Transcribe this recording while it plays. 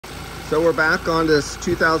So we're back on this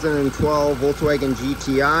 2012 Volkswagen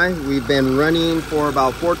GTI. We've been running for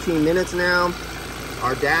about 14 minutes now.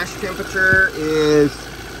 Our dash temperature is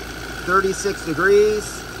 36 degrees.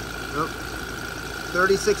 Oh,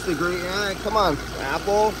 36 degrees. Yeah, come on,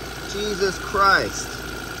 Apple. Jesus Christ.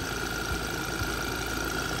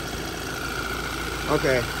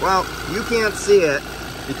 Okay, well, you can't see it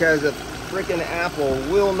because the freaking Apple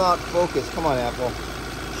will not focus. Come on, Apple.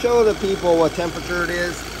 Show the people what temperature it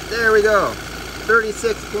is. There we go,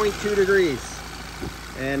 36.2 degrees.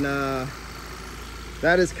 And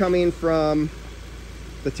that is coming from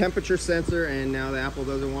the temperature sensor, and now the Apple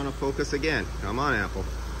doesn't want to focus again. Come on, Apple.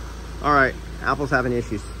 All right, Apple's having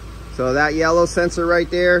issues. So that yellow sensor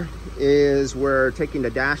right there is where we're taking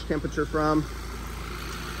the dash temperature from.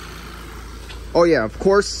 Oh yeah, of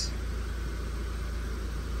course,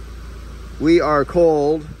 we are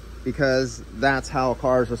cold because that's how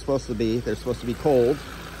cars are supposed to be. They're supposed to be cold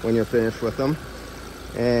when you're finished with them.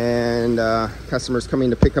 And customers coming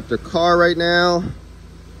to pick up their car right now.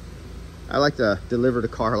 I like to deliver the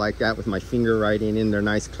car like that with my finger writing in their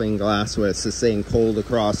nice clean glass with it's saying cold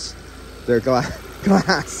across their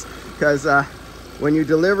glass. Because when you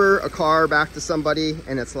deliver a car back to somebody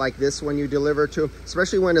and it's like this when you deliver to them,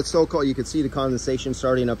 especially when it's so cold, you can see the condensation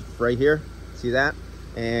starting up right here. See that?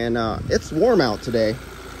 And it's warm out today.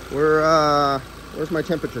 Where's my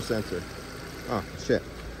temperature sensor? Oh shit.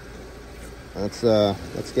 Let's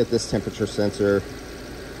get this temperature sensor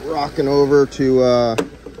rocking over to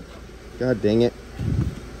god dang it.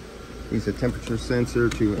 Use the temperature sensor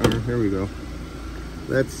to here we go.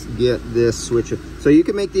 Let's get this switch. So you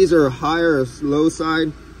can make these a higher or low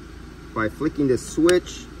side by flicking this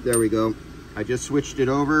switch. There we go. I just switched it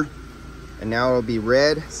over and now it'll be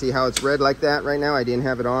red. See how it's red like that right now? I didn't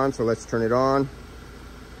have it on, so let's turn it on.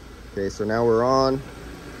 Okay, so now we're on.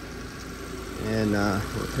 And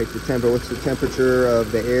we'll take the temperature. What's the temperature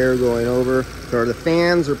of the air going over? So the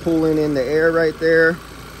fans are pulling in the air right there.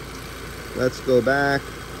 Let's go back.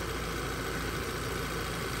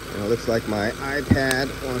 And it looks like my iPad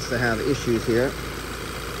wants to have issues here.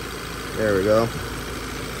 There we go.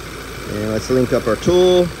 And let's link up our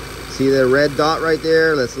tool. See the red dot right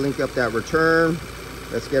there? Let's link up that return.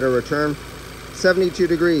 Let's get a return. 72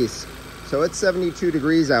 degrees. So it's 72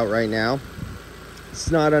 degrees out right now.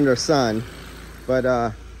 It's not under sun.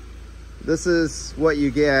 But this is what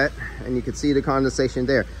you get, and you can see the condensation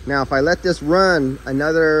there. Now, if I let this run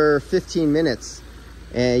another 15 minutes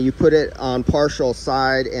and you put it on partial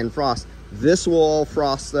side and frost, this will all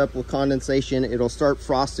frost up with condensation. It'll start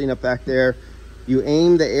frosting up back there. You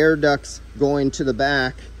aim the air ducts going to the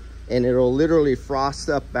back and it'll literally frost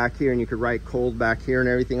up back here, and you could write cold back here and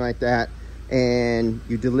everything like that. And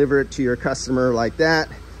you deliver it to your customer like that,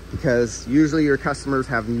 because usually your customers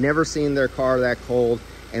have never seen their car that cold.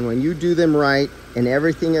 And when you do them right and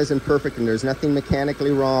everything isn't perfect and there's nothing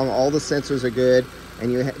mechanically wrong, all the sensors are good,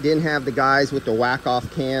 and you didn't have the guys with the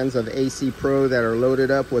whack-off cans of AC Pro that are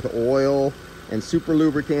loaded up with oil and super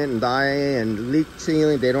lubricant and dye and leak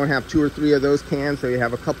sealing, they don't have 2 or 3 of those cans, so you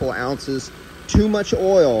have a couple ounces too much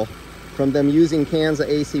oil from them using cans of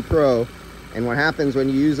AC Pro. And what happens when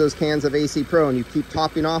you use those cans of AC Pro and you keep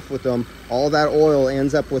topping off with them, all that oil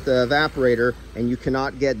ends up with the evaporator, and you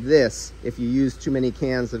cannot get this if you use too many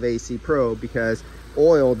cans of AC Pro, because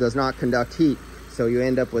oil does not conduct heat. So you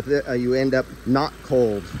end up with it, you end up not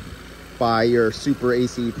cold by your super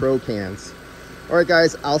AC Pro cans. All right,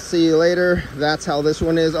 guys, I'll see you later. That's how this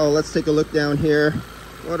one is. Oh, let's take a look down here.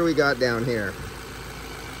 What do we got down here?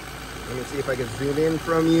 Let me see if I can zoom in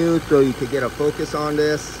from you so you could get a focus on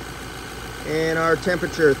this. And our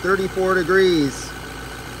temperature, 34 degrees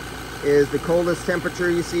is the coldest temperature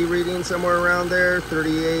you see reading somewhere around there.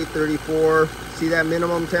 38, 34. See that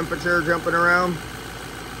minimum temperature jumping around?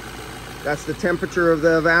 That's the temperature of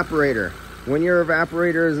the evaporator. When your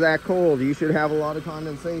evaporator is that cold, you should have a lot of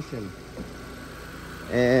condensation.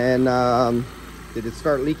 And did it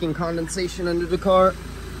start leaking condensation under the car?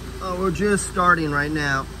 Oh, we're just starting right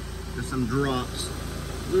now. There's some drops.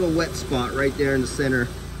 A little wet spot right there in the center.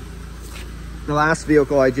 The last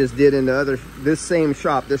vehicle I just did in this same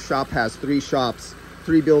shop, this shop has 3 shops,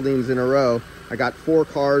 3 buildings in a row. I got 4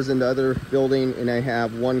 cars in the other building, and I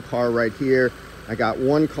have 1 car right here. I got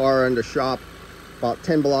 1 car in the shop about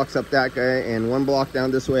 10 blocks up that guy, and 1 block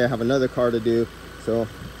down this way I have another car to do. So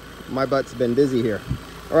my butt's been busy here.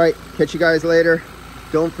 All right, catch you guys later.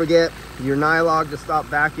 Don't forget your Nylog to stop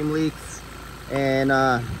vacuum leaks, and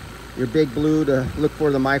your Big Blue to look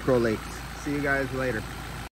for the micro leaks. See you guys later.